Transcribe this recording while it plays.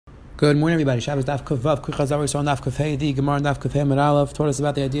Good morning, everybody. Shabbos Daf Kuf Vav Kuchazar. We saw Daf Kuf Hey. The Gemara Daf Kuf Hey Aleph told us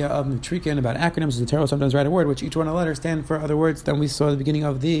about the idea of Nutrikin, about acronyms. The Torah sometimes write a word, which each one of the letters stand for other words. Then we saw at the beginning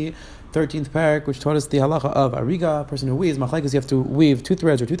of the 13th parak, which taught us the halacha of ariga, a person who weaves. Machlekes, you have to weave two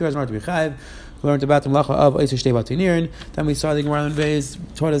threads in order to be chayiv. We learned about the halacha of Oisei Shtei Batinirin. Then we saw the Gemara in Beis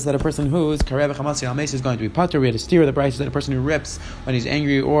taught us that a person who's karev chamasi al meis is going to be pater. We had a steer. The price is that a person who rips when he's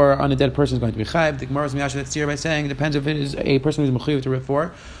angry or on a dead person is going to be chayiv. The Gemara is miyash that steer by saying it depends if it is a person who's mechuyev to rip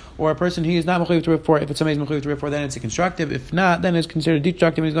for, or a person he is not mechuyev to rip for. If it's somebody who's mechuyev to rip for, then it's a constructive. If not, then it's considered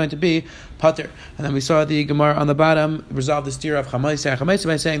destructive and he's going to be pater. And then we saw the Gemara on the bottom resolve the steer of chamaisa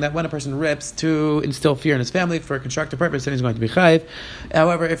by saying that when a person rips to instill fear in his family for a constructive purpose, then he's going to be chayiv.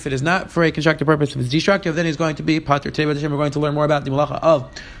 However, if it is not for a constructive purpose, if it's destructive, then he's going to be pater. Today, we're going to learn more about the malacha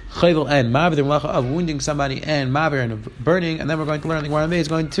of chayvel and maver, the malacha of wounding somebody, and maver and of burning, and then we're going to learn the Gemara is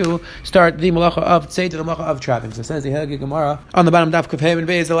going to start the malacha of tzeit, the malacha of trapping. So it says the Helgi Gemara on the bottom daf kuf hey and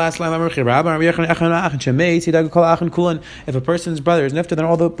is the last line. If a person's brother is nifter, then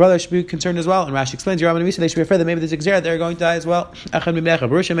all the brothers should be concerned as well. And Rashi explains, Yerushalayim and Misa, they should be afraid that maybe there's exer, they're going to die as well.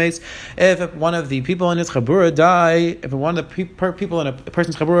 If one of the people in his chabura die, if one of the people in a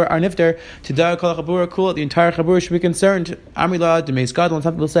person's chabura are nifter, to die kol chabura kul, the entire chabura should be concerned. Amrila demeis gadol.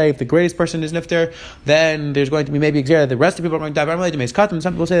 Some people say if the greatest person is nifter, then there's going to be maybe exer, the rest of the people are going to die. But Amrila demeis katam.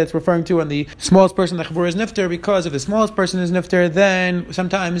 Some people say that's referring to when the smallest person in the chabura is nifter, because if the smallest person is nifter, then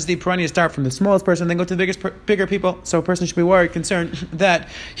sometimes the piranhas start from the smallest person, then go to the bigger people. So a person should be worried, concerned that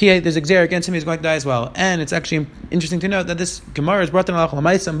there's exer against him, he's going to die as well. And it's actually interesting to note that this Gemara is brought in Alach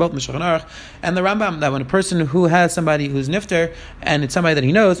Lamaisa, both Mishulchan Aruch and the Rambam, that when a person who has somebody who's nifter and it's somebody that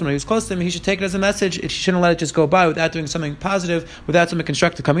he knows, when he's close to him, he should take it as a message. He shouldn't let it just go by without doing something positive, without something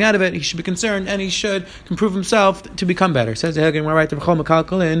constructive coming out of it. He should be concerned and he should improve himself to become better. It says the Gemara right to B'chol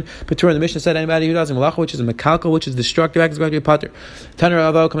Mekalkal in Petur. The Mishnah said anybody who does a malacha, which is a mekalkal, which is destructive act, is going to be a pater. Taner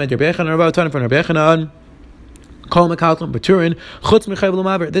Ravo, come at your Bechanan, Ravo, Taner from Bechanan. This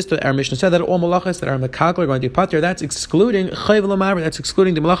our Mishnah said that all malachas that are mekalkal are going to be pater. That's excluding chayvel u'maver. That's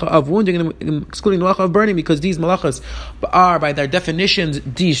excluding the malacha of wounding and excluding the malacha of burning, because these malachas are by their definitions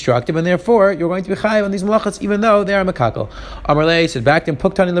destructive, and therefore you're going to be chayiv on these malachas even though they are mekalkal. Amarlei said back to him,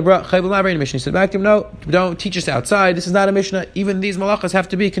 puktani lebra chayvel u'maver. In the Mishnah said back to him, no, don't teach us outside. This is not a Mishnah. Even these malachas have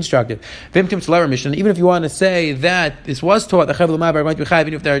to be constructive. Vimtim tzlaver Mishnah. Even if you want to say that this was taught that chayvel u'maver are going to be chayiv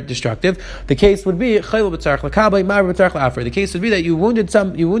even if they're destructive, the case would be chayvel b'tzarech l'kabel. The case would be that you wounded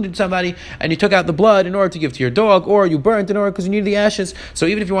somebody and you took out the blood in order to give to your dog, or you burnt in order because you needed the ashes. So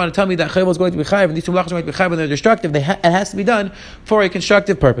even if you want to tell me that chayvel is going to be chayiv and these two malachas are going to be chayiv when they're destructive, it has to be done for a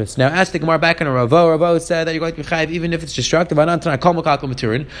constructive purpose. Now, ask the Gemara back in a Ravo said that you're going to be chayiv even if it's destructive. Ask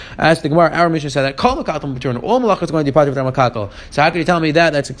the Gemara, our Mishnah said that kol mekalkal maturin, all malachas are going to be pater with mekalkal. So how can you tell me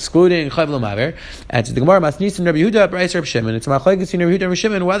that that's excluding chayvel u'maver? Answer the Gemara, Masnisin Rabbi Yehuda, B'reis Rabbi Shimon. It's machlekes in Rabbi Yehuda and Rabbi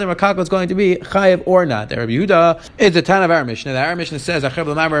Shimon whether mekalkal is going to be chayiv or not. The Rabbi Yehuda is the Tan of our Mishnah. Our Mishnah says that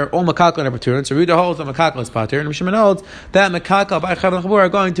chayvel u'maver all mekalkal are pater. So Yehuda holds that mekalkal is pater, and Rabbi Shimon holds that mekalkal by chayvel u'chabur are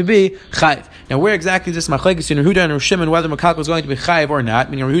going to be chayiv. Now, where exactly is this machlekes in Yehuda and Rabbi Shimon whether mekalkal is going to be chayiv or not?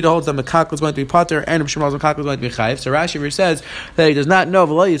 Meaning Yehuda holds that mekalkal is going to be pater, and Rabbi Shimon holds mekalkal is going to be chayiv. So Rashi says that he does not know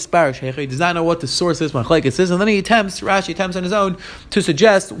he does not know what the source of this machlekes is, and then Rashi attempts on his own to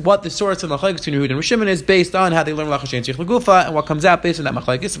suggest what the source of machlekes in Yehuda and Rabbi Shimon is based on how they learn malacha shein tzich l'gufa, and what comes out based on that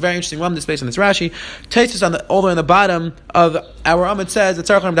machlekes. It's a very interesting one. This based on this Rashi. Taisus all the way on the bottom of our Amud says that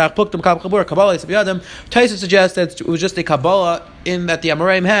Taisus suggests that it was just a Kabbalah in that the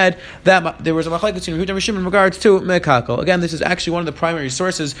Amoraim had, that there was a machlekes in Yehuda and Rabbi Shimon in regards to mekalkal. Again, this is actually one of the primary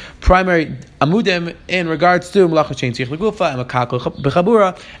sources, primary amudim in regards to malacha shein tzich l'gufa and mekalkal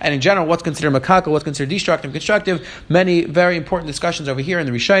b'chabura, and in general, what's considered mekalkal, what's considered destructive and constructive. Many very important discussions over here in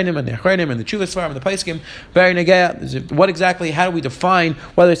the Rishayim and the Achronim and the Chuvas Svarim and the Paiskim. Very negaya. What exactly? How do we define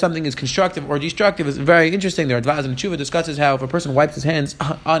whether something is constructive or destructive? Is very interesting. The Radvaz and Chuvah discusses how if a person wipes his hands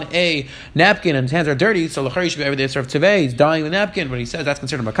on a napkin and his hands are dirty, so l'chari should be every day served tivei. He's dyeing the napkin. But he says that's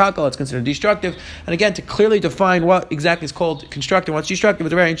considered mekalkal, it's considered destructive. And again, to clearly define what exactly is called constructive and what's destructive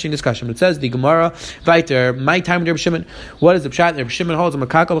is a very interesting discussion. But it says the Gemara, Viter, my time Rabbi Shimon. What is the pshat? Rabbi Shimon holds a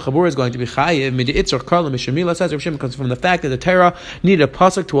mekalkal chabur is going to be chayiv. Midi itzor karla mishamila, says Rabbi Shimon, comes from the fact that the Torah needed a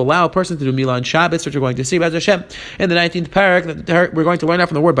pasuk to allow a person to do milah on Shabbos, which we're going to see B'ez Hashem in the 19th parak. That we're going to learn out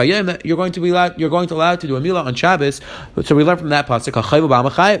from the word bayim that you're going to allow to do a milah on Shabbos. So we learn from that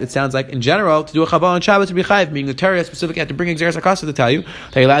pasuk. It sounds like in general to do a chaval on Shabbos to be chayiv, meaning the Torah specifically had to bring exeris akasa to tell you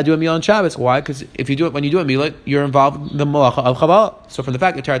that you're allowed to do a meal on Shabbos. Why? Because if you do it when you do a meal, you're involved in the malacha of chaval. So from the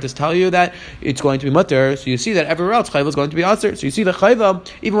fact that Torah does tell you that it's going to be mutter, so you see that everywhere else chayva is going to be aser. So you see the chayva,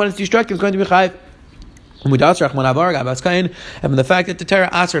 even when it's destructive, is going to be chayv. And the fact that the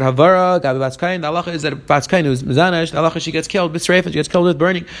Torah answered Havara, Gabi Batskain, the halacha is that Batskain who's Mizanash, the halacha she gets killed, B'Sreifah, she gets killed with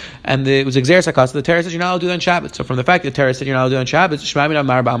burning. And it was Exer Sakas, the Torah says you're not allowed to do that on Shabbat. So from the fact that the Torah said you're not allowed to do that on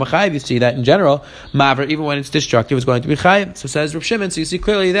Shabbat, you see that in general, Maver, even when it's destructive, is going to be Chayiv. So says Reb Shimon, so you see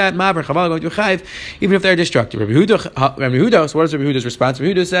clearly that Maver and Chaval are going to be Chayiv, even if they're destructive. Rabbi Yehuda, so what is Rabbi Yehuda's response?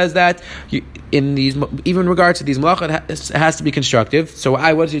 Rabbi Yehuda says that in these, even in regards to these malachot, it has to be constructive. So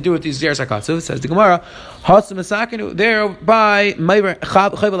what does he do with these Exer Sakas? So says the Gemara, thereby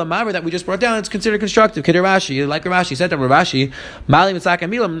that we just brought down, it's considered constructive. Rashi, like Rashi said to Rashi, Mali Misakin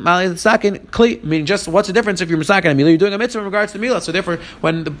Mila, Mali Misakin Kli, meaning just what's the difference if you're Misakin and Mila? You're doing a mitzvah in regards to Mila. So therefore,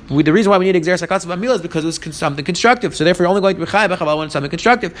 when the reason why we need Exer Sakas about Mila is because it's something constructive. So therefore, you're only going to be Chai B'Chaval when it's something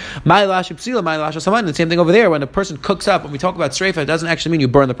constructive. Mali Lash Psila, Mali Lash Saman. The same thing over there. When a person cooks up, when we talk about Sreifa, it doesn't actually mean you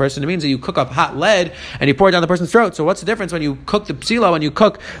burn the person. It means that you cook up hot lead and you pour it down the person's throat. So what's the difference when you cook the Psila, when you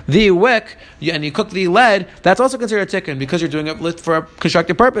cook the wick, and you cook the lead? That's also considered a tikkun because you're doing it for a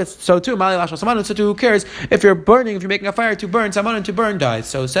constructive purpose. So too, Mali Lash Saman. So too, who cares if you're burning, if you're making a fire to burn, Saman to burn dies.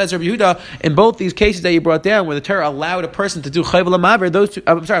 So says Rabbi Yehuda, in both these cases that you brought down, where the Torah allowed a person to do Chayv L'Maver,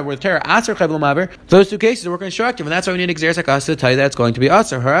 where the Torah asked for Chayv L'Maver, those two cases were constructive, and that's why we need Exer Sakas to tell you that it's going to be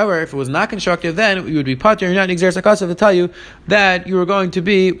Aser. However, if it was not constructive, then you would be Pater. You're not in Exer Sakas to tell you that you were going to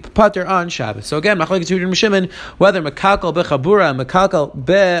be Pater on Shabbat. So again, Machlokes Yehuda and Shimon, whether Mekalkal Bechabura and Mekalkal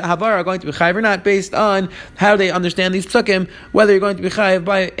Behavara are going to be Chayv or not, based on how they understand these psukim, whether you're going to be Chayv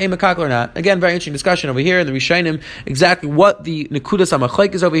by a Mekalkal or not. Again, very interesting discussion over here in the Rishayim, exactly what the Nekudas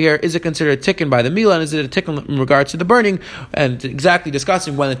HaMachlokes is over here. Is it considered a tikkun by the Mila, and is it a tikkun in regards to the burning? And exactly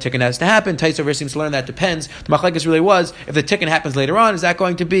discussing when the tikkun has to happen. Tais over here seems to learn that depends. The Machlokes really was, if the tikkun happens later on, is that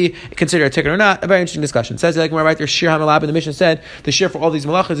going to be considered a tikkun or not? A very interesting discussion. It says, like right there, Shir HaMalab, and the Mishnah said, the shir for all these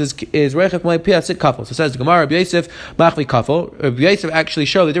malachas is Reichef Malay Piyah Sit Kafel. So it says the Gemara, Rabbi Yosef, Machli Kafel. Rabbi Yosef actually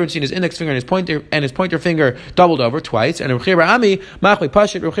showed the difference between his index finger and his pointer finger doubled over twice. And Rabbi Ami, Machli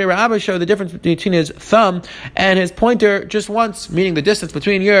Pashit, Rabbi Abba showed the difference between his thumb and his pointer just once, meaning the distance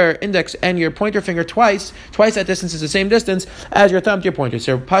between your index and your pointer finger twice that distance is the same distance as your thumb to your pointer.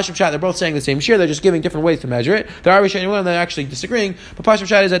 So Pashut Pshat, they're both saying the same shir, they're just giving different ways to measure it. There are Rishonim and they're actually disagreeing, but Pashut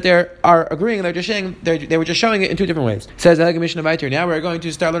Pshat is that they are agreeing, and they're just saying they were just showing it in two different ways. It says the Mishnah Vayter. Now we're going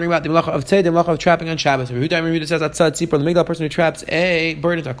to start learning about the malacha of tzed, the malacha of trapping on Shabbos. So Yehuda says Atzad Tzipor, the Migdal, person who traps a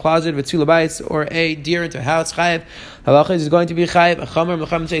bird into a closet, V'tzula Bais, or a deer into a house, Chayev. Halacha is going to be Chayev, a Chamer,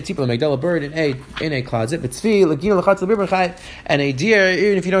 Mechem say Tzipor, the Migdal, a bird in a closet, V'tzvi, Lagina, Lachatz, Lebibur, Chayev, and a deer,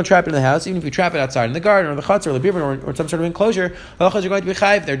 even if you don't trap it in the house, even if you trap it outside in the garden, or the Chatz, or Lebibur, or some sort of enclosure, halachas are going to be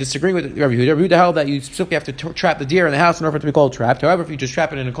Chayev. They're disagreeing with Rabbi Yehuda. Rabbi Yehuda held that you simply have to trap the deer in the house in order for it to be called trapped. However, if you just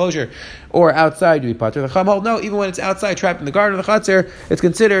trap it in an enclosure or outside, you be pater. The Chum hold no, even when it's outside, trapped in the garden or the Chatzir, it's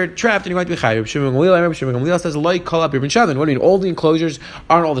considered trapped and you're going to be Chayev. Shimon Gamliel says, "Like call up Ibn Shavin." What do you mean? All the enclosures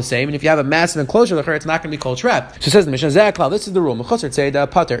aren't all the same, and if you have a massive enclosure, it's not going to be called trapped. So it says the Mishnah Zakla. This is the rule. Mechusar tzeda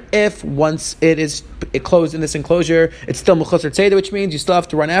pater. If once it closed in this enclosure, it's still mechusar tzeda, which means you still have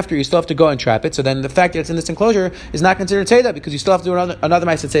to run after. You still have to go and trap it. So then the fact that it's in this enclosure is not considered tzeda because you still have to do another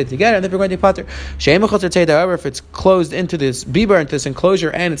ma'aseh tzeda to get it, and then you're going to be pater. She'em mechusar tzeda. However, if it's closed into this biber, into this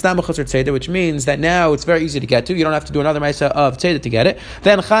enclosure, and it's not mechusar tzeda, which means that now it's very easy to get to. You don't have to do another ma'aseh of tzeda to get it.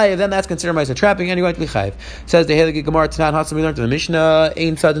 Then chayev. Then that's considered ma'aseh trapping, and you're going to be chayev. Says the Heilige Gemara Tanan Hasan. We learned in the Mishnah,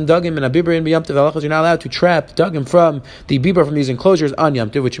 ein sadin dagim and a biber in b'yamtiv halachas. You're not allowed to trap dagim from the biber from these enclosures on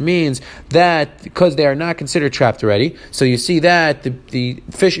yamtiv, which means that because they are not considered trapped already. So you see that the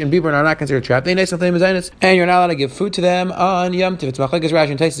fish in biber are not considered trapped. They nice and you're not allowed to give food to them on yamtiv. It's machlekes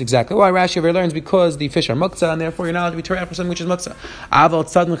Rashi and Taisus exactly why Rashi over learns because the fish are muktzah, and therefore you're not allowed to be trapped for something which is muktzah. Aval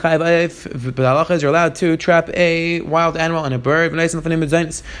tzadin chayav, but halachas, you're allowed to trap a wild animal and a bird. You're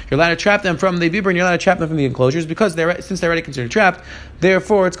allowed to trap them from the biber, and you're allowed to trap them from the enclosures because since they're already considered trapped,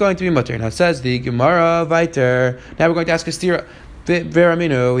 therefore it's going to be mutter. Now says the Gemara Vayter. Now we're going to ask a stira.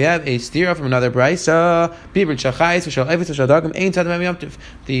 Veraminu, we have a stira from another brisa. Bibrin shachais v'shal evis v'shal dagim ein tzadam yamtiv.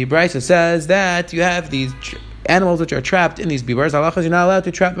 The brisa says that you have these animals which are trapped in these bibars. Halachas, you're not allowed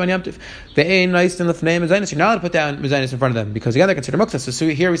to trap them on yamtiv. Ve'ein nice in the name mezainis. You're not allowed to put down mezainis in front of them because again they're considered muktzah. So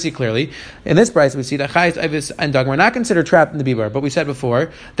here we see clearly in this brisa we see that chayis, evis, and dagim are not considered trapped in the bibar. But we said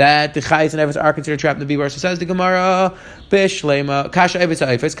before that the chayis and evis are considered trapped in the bibar. So says the Gemara bishlema kasha evis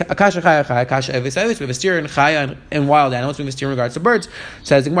evis kasha chaya chaya kasha evis evis. We have a steer in chaya and wild animals. We have a steer in regards to birds.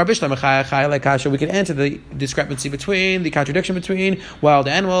 Says the Gemara bishlema chaya chaya like kasha. We can answer the discrepancy between the contradiction between wild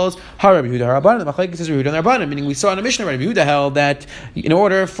animals. Harab Yehuda Harabanan. The machlekes is Yehuda and Harabanan. meaning we saw in the Mishnah, Rabbi Yehuda held that in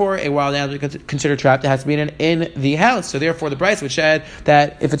order for a wild animal to be considered trapped, it has to be in the house. So therefore, the Bryce which said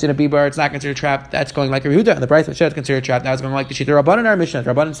that if it's in a bibar, it's not considered trapped. That's going like Rabbi Yehuda, and the Bryce which said it's considered trapped, that's going like the Shita Rabbanan in our Mishnah.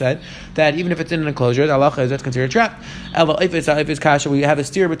 Rabbanan said that even if it's in an enclosure, the halacha is that's considered trapped. If it's kasha, we have a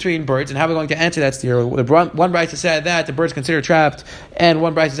steer between birds, and how are we going to answer that steer? One Bryce said that the bird's considered trapped, and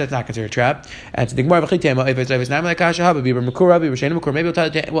one Bryce said it's not considered trapped. And to the Gemara, maybe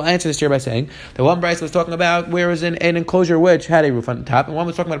we'll answer this steer by saying that one Bryce was talking about where was an enclosure which had a roof on top, and one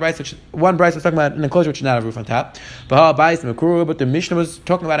was talking about one Bryce was talking about an enclosure which did not have a roof on top. But the Mishnah was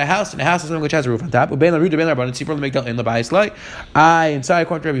talking about a house, and a house is something which has a roof on top. Inside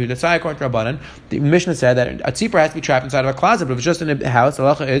according to Rabbanan, the Mishnah said that a tzipor has to be trapped inside of a closet, but if it's just in a house, the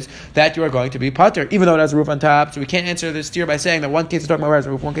halacha is that you are going to be pater, even though it has a roof on top. So we can't answer this steer by saying that one case is talking about where it has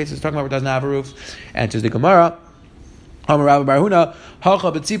a roof, one case is talking about where it doesn't have a roof. Answers the Gemara. And here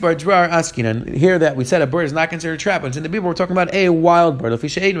that we said a bird is not considered trapped, but in the Bible we're talking about a wild bird. So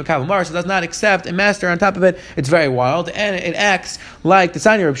it does not accept a master on top of it. It's very wild, and it acts like the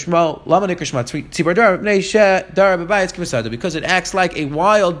Sanya of Shmuel, because it acts like a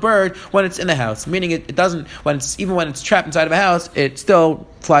wild bird when it's in the house. Meaning it doesn't, when it's trapped inside of a house, it still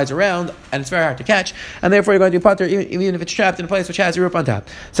flies around, and it's very hard to catch, and therefore you're going to do pater even if it's trapped in a place which has a roof on top.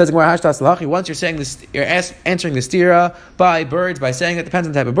 Says once you're saying this, you're answering the stira by birds by saying it depends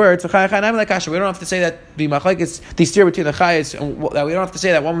on the type of bird. So we don't have to say that the steer between the chayes, that we don't have to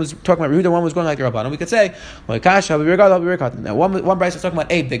say that one was talking about Rehuda, one was going like the Rabbanan. We could say now one Bryce was talking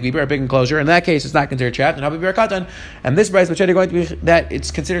about a big biber, a big enclosure. In that case, it's not considered trapped, and this Bryce which are going to be that it's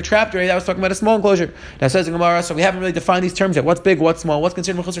considered trapped. Right? That was talking about a small enclosure. That says in Gemara. So we haven't really defined these terms yet. What's big? What's small? What's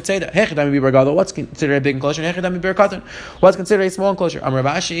considered what's considered a big enclosure? What's considered a small enclosure?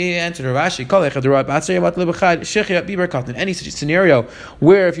 Rabashi answered Rabashi. Any such scenario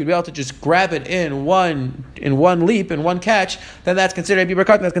where if you'd be able to just grab it in one leap, in one catch, then that's considered a biber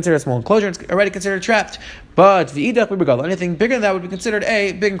katan. That's considered a small enclosure. It's already considered trapped. But anything bigger than that would be considered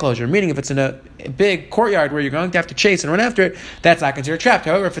a big enclosure. Meaning, if it's in a big courtyard where you're going to have to chase and run after it, that's not considered trapped.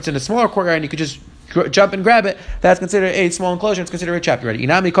 However, if it's in a smaller courtyard and you could just jump and grab it, that's considered a small enclosure. It's considered a trapped already.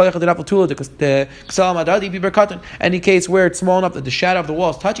 Any case where it's small enough that the shadow of the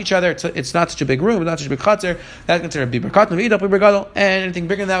walls touch each other, it's not such a big room, it's not such a big chatzar, that's considered biber katan. And anything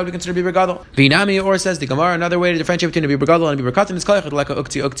bigger than that would be considered biber gadol. V'inami, or says the Gemara, another way to differentiate between a biber gadol and a biber katan is like a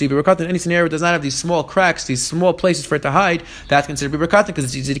ukti biber katan. Any scenario does not have these small cracks, these small places for it to hide, that's considered biber katan because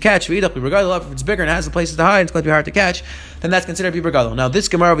it's easy to catch. If it's bigger and has the places to hide, it's going to be hard to catch, then that's considered biber gadol. Now this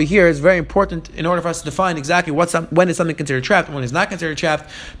Gemara over here is very important in order for us to define exactly when is something considered trapped and when is not considered trapped.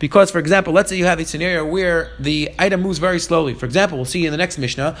 Because, for example, let's say you have a scenario where the item moves very slowly. For example, we'll see in the next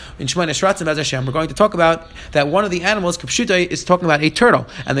Mishnah in Shemona Shratzim Bez Hashem, we're going to talk about that one of the animals, Kipshuta, is talking about a turtle,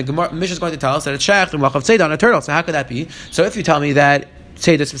 and the Mishnah is going to tell us that it's shaykh and Malachav Tzeidah on a turtle. So how could that be? So if you tell me that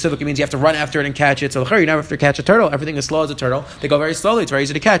Tzeidah specifically means you have to run after it and catch it. So you never have to catch a turtle. Everything is slow as a turtle. They go very slowly. It's very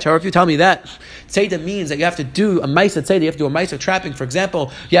easy to catch. However, if you tell me that Tzeidah means that you have to do a Maisa Tzeidah, you have to do a Maisa trapping. For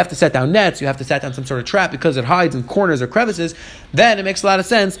example, you have to set down nets, you have to set down some sort of trap because it hides in corners or crevices, then it makes a lot of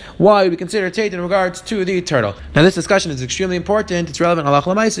sense why we consider Tzeidah in regards to the turtle. Now this discussion is extremely important. It's relevant in Halach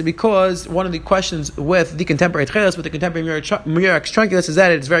L'Maisa because one of the questions with the contemporary Tcheles, with the contemporary Murex trunculus, is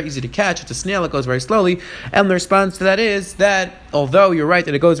that it's very easy to catch. It's a snail, it goes very slowly. And the response to that is that although you're right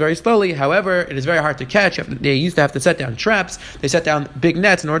that it goes very slowly, however, it is very hard to catch. They used to have to set down traps. They set down big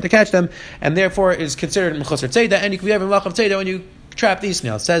nets in order to catch them, and therefore it is considered Mechusar Tzeidah, and you can be having Malachav Tzeidah when you trap these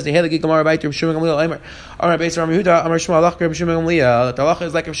snails. Says the Halagi Gemara by Reb Shimon Gamliel Amar Beis Rami Yehuda Amar Shmuel Alach Reb Shimon Gamliel. The halacha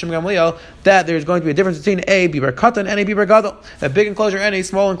is like Reb Shimon Gamliel that there's going to be a difference between a biber katan and a biber gadol, a big enclosure and a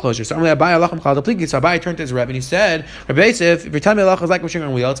small enclosure. So Abai turned to his Rebbe and he said, Rabbi Yosef, if you're telling me the halacha is like Reb Shimon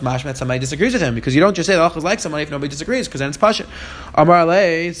Gamliel, it's mashmat somebody disagrees with him, because you don't just say the halacha is like somebody if nobody disagrees, because then it's pasha. Amar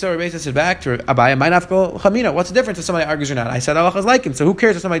Alei. So Rabbi Yosef said back to Abai, "My nafko chamina. What's the difference if somebody argues or not? I said the halacha is like him, so who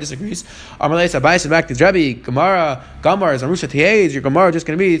cares if somebody disagrees?" Amar Alei. So Abai said back to Rebbe, Gemara is Arusha Tihez. Your Gemara just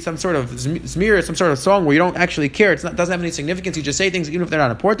going to be some sort of smear, some sort of song where you don't actually care. It doesn't have any significance. You just say things even if they're not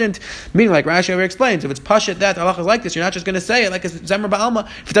important. Meaning, like Rashi over explains, if it's pashut that the halacha is like this, you're not just going to say it like a Zemra Ba'alma.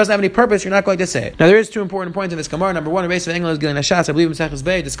 If it doesn't have any purpose, you're not going to say it. Now, there is two important points in this Gemara. Number one, Rebbe Engel is Gilin Hashas, I believe in Sechus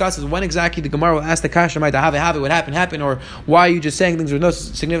Bey, discusses when exactly the Gemara will ask the kasha, might have it, what happened, or why are you just saying things with no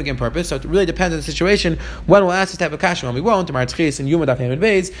significant purpose. So it really depends on the situation when we'll ask this type of kasha, when we won't. The Maratchis and Yuma Daf Hamid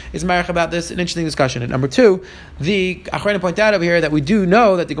Beis is marach about this, an interesting discussion. And number two, the Achrayim point out over here here that we do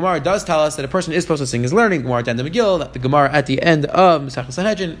know that the Gemara does tell us that a person is supposed to sing his learning. The Gemara at the end of Megillah, that the Gemara at the end of Masechah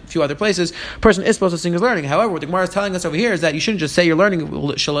Sanhedrin, a few other places, a person is supposed to sing his learning. However, what the Gemara is telling us over here is that you shouldn't just say you're learning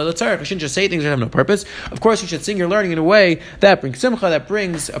shalei l'tzarech. You shouldn't just say things that have no purpose. Of course, you should sing your learning in a way that brings simcha, that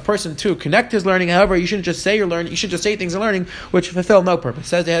brings a person to connect his learning. However, you shouldn't just say you're learning. You should just say things in learning which fulfill no purpose.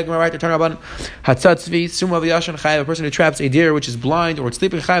 Says the Gemara right to turn about Hatzat Tzvi Suma v'Yashan Chayav. A person who traps a deer which is blind or it's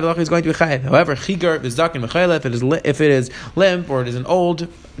sleeping chayav, is going to be chayav. However, chigar v'zakin v'chayla, if it is limp or it is an old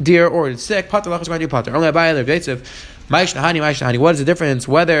deer or it is sick, pater is going to be pater. Only Abayah Yosef. What is the difference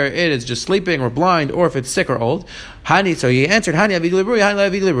whether it is just sleeping or blind or if it's sick or old? Hani, so he answered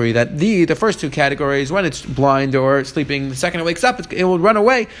Hani that the first two categories, when it's blind or sleeping, the second it wakes up, it will run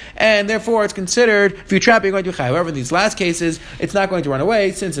away, and therefore it's considered, if you trap it, you're going to be chayav. However, in these last cases, it's not going to run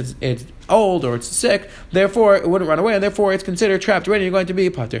away since it's old or it's sick, therefore it wouldn't run away, and therefore it's considered trapped already, you're going to be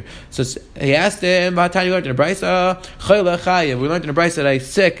pater. So he asked him, we learned in the Brisa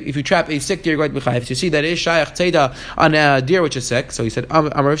that if you trap a sick deer, you're going to be chayav. So you see that it is shayach tzeda on a deer which is sick. So he said, Amar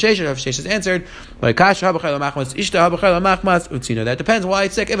Rav Sheshes answered, that depends why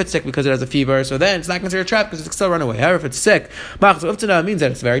it's sick. If it's sick because it has a fever, so then it's not considered a trap because it can still run away. However, if it's sick, means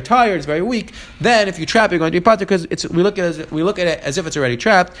that it's very tired, it's very weak, then if you trap, you're going to be pater because we look at it as if it's already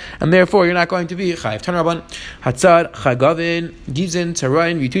trapped, and therefore you're not going to be chayav. Tanarabban Hatzad Chagavin Gizin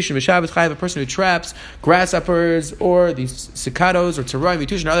Tarayin Vitushin B'Shabbos chayav. A person who traps grasshoppers or these cicados or Tarayin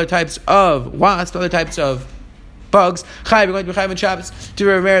Vitushin, other types of wasps, other types of bugs, chayav, you're going to be chayav on Shabbos. To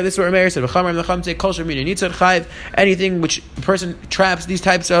Rameir, this is what Rameir said. Anything which a person traps these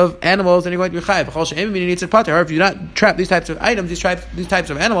types of animals, then you're going to be chayav. However, if you do not trap these types of items, these types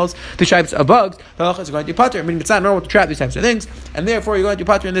of animals, these types of bugs, the halacha is going to be pater. Meaning it's not normal to trap these types of things, and therefore you're going to be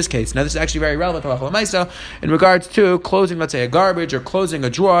pater in this case. Now, this is actually very relevant to halacha l'maisa in regards to closing, let's say, a garbage or closing a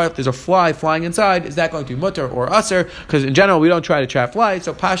drawer. If there's a fly flying inside, is that going to be mutter or aser? Because in general, we don't try to trap flies.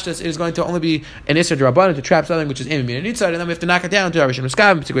 So pashtas, it is going to only be an isser d'rabbanan to trap something which is and then we have to knock it down to our Rishon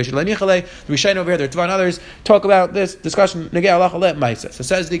Miskav, the Rishayin over here, there are Tvan others talk about this discussion. So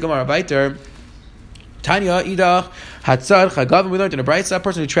says the Gemara Baiter, Tanya Idach Hatzad Chagav. We learned in a Brisa, a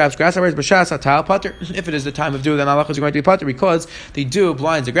person who traps grasshoppers b'shas hatal pater. If it is the time of dew, then halachas are going to be pater because the dew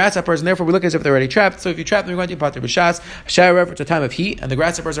blinds the grasshoppers, and therefore we look as if they're already trapped. So if you trap them, you're going to be pater b'shas. Shayar, it's a time of heat, and the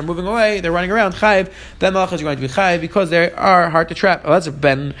grasshoppers are moving away, they're running around. Chayiv, then halachas are going to be chayiv because they are hard to trap.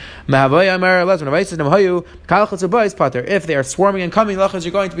 Ben Mahavoy Amar Elazar Navaisis Namahayu Kalchas Abayis pater. If they are swarming and coming, halachas are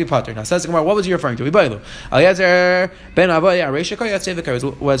going to be pater. Now says the Gemara, what was he referring to? Eliezer ben Avoy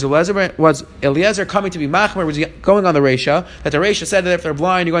Areshika was Eliezer coming to be machmer? Was he going on the Reisha, that the Reisha said that if they're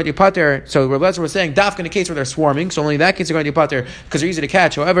blind, you're going to be pater. So Rav Lezer was saying, dafka in a case where they're swarming, so only in that case you're going to be pater because they're easy to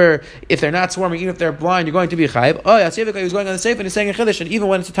catch. However, if they're not swarming, even if they're blind, you're going to be chayiv. Oh yeah, he was going on the safe and he's saying in Chiddush, and even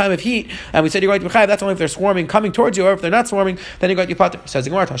when it's a time of heat, and we said you're going to be chayiv, that's only if they're swarming, coming towards you, or if they're not swarming, then you're going to be pater. Says the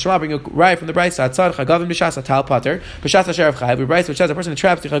Gemara, Tashma, bring a right from the Brisa, Atzad Chagavim b'shas hatal pater, b'shas hasher of chayiv. The Brisa which says a person who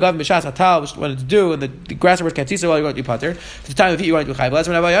traps the Chagavim b'shas hatal, which when it's due and the grasshoppers can't see so well, you're going to be pater. If it's a time of heat, you're going to be chayiv. That's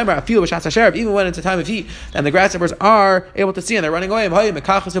when I feel b'shas hasher, even when it's a time of heat and the grasshoppers are able to see and they're running away.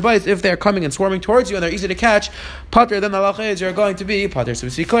 If they're coming and swarming towards you and they're easy to catch, pater, then the halacha is you're going to be pater. So we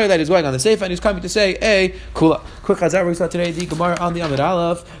see clear that he's going on the safe and he's coming to say a kula. Quick chazar we saw today. The Gemara on the Amud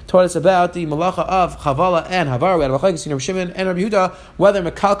Aleph taught us about the malacha of chavala and havar. We had machlokes in Rav Shimon and Rav Yehuda whether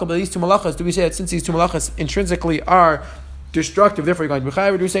mekalkel by these two malachas. Do we say that since these two malachas intrinsically are destructive, therefore you're going to be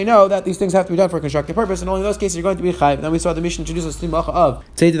chayiv? Or do we say no, that these things have to be done for a constructive purpose, and only in those cases you're going to be chayiv? And then we saw the Mishnah introduce us to the malacha of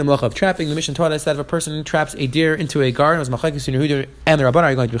say to the malacha of trapping. The Mishnah taught us that if a person traps a deer into a garden, it was machlokes in Yehuda and the Rabbanan, are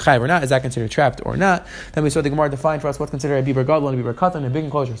you going to be chayiv or not? Is that considered trapped or not? Then we saw the Gemara define for us what's considered a biber gadol and a biber katan, a big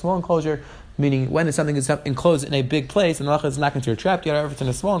enclosure, a small enclosure. Meaning, when something is enclosed in a big place and the halacha is not considered trapped yet, or if it's in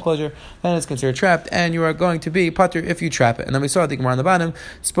a small enclosure, then it's considered trapped, and you are going to be pater if you trap it. And then we saw the Gemara on the bottom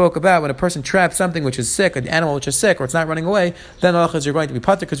spoke about when a person traps something which is sick, an animal which is sick, or it's not running away, then the halacha is you're going to be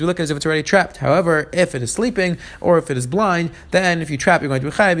pater because we look as if it's already trapped. However, if it is sleeping or if it is blind, then if you trap, you're going to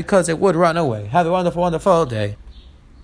be chayav because it would run away. Have a wonderful, wonderful day.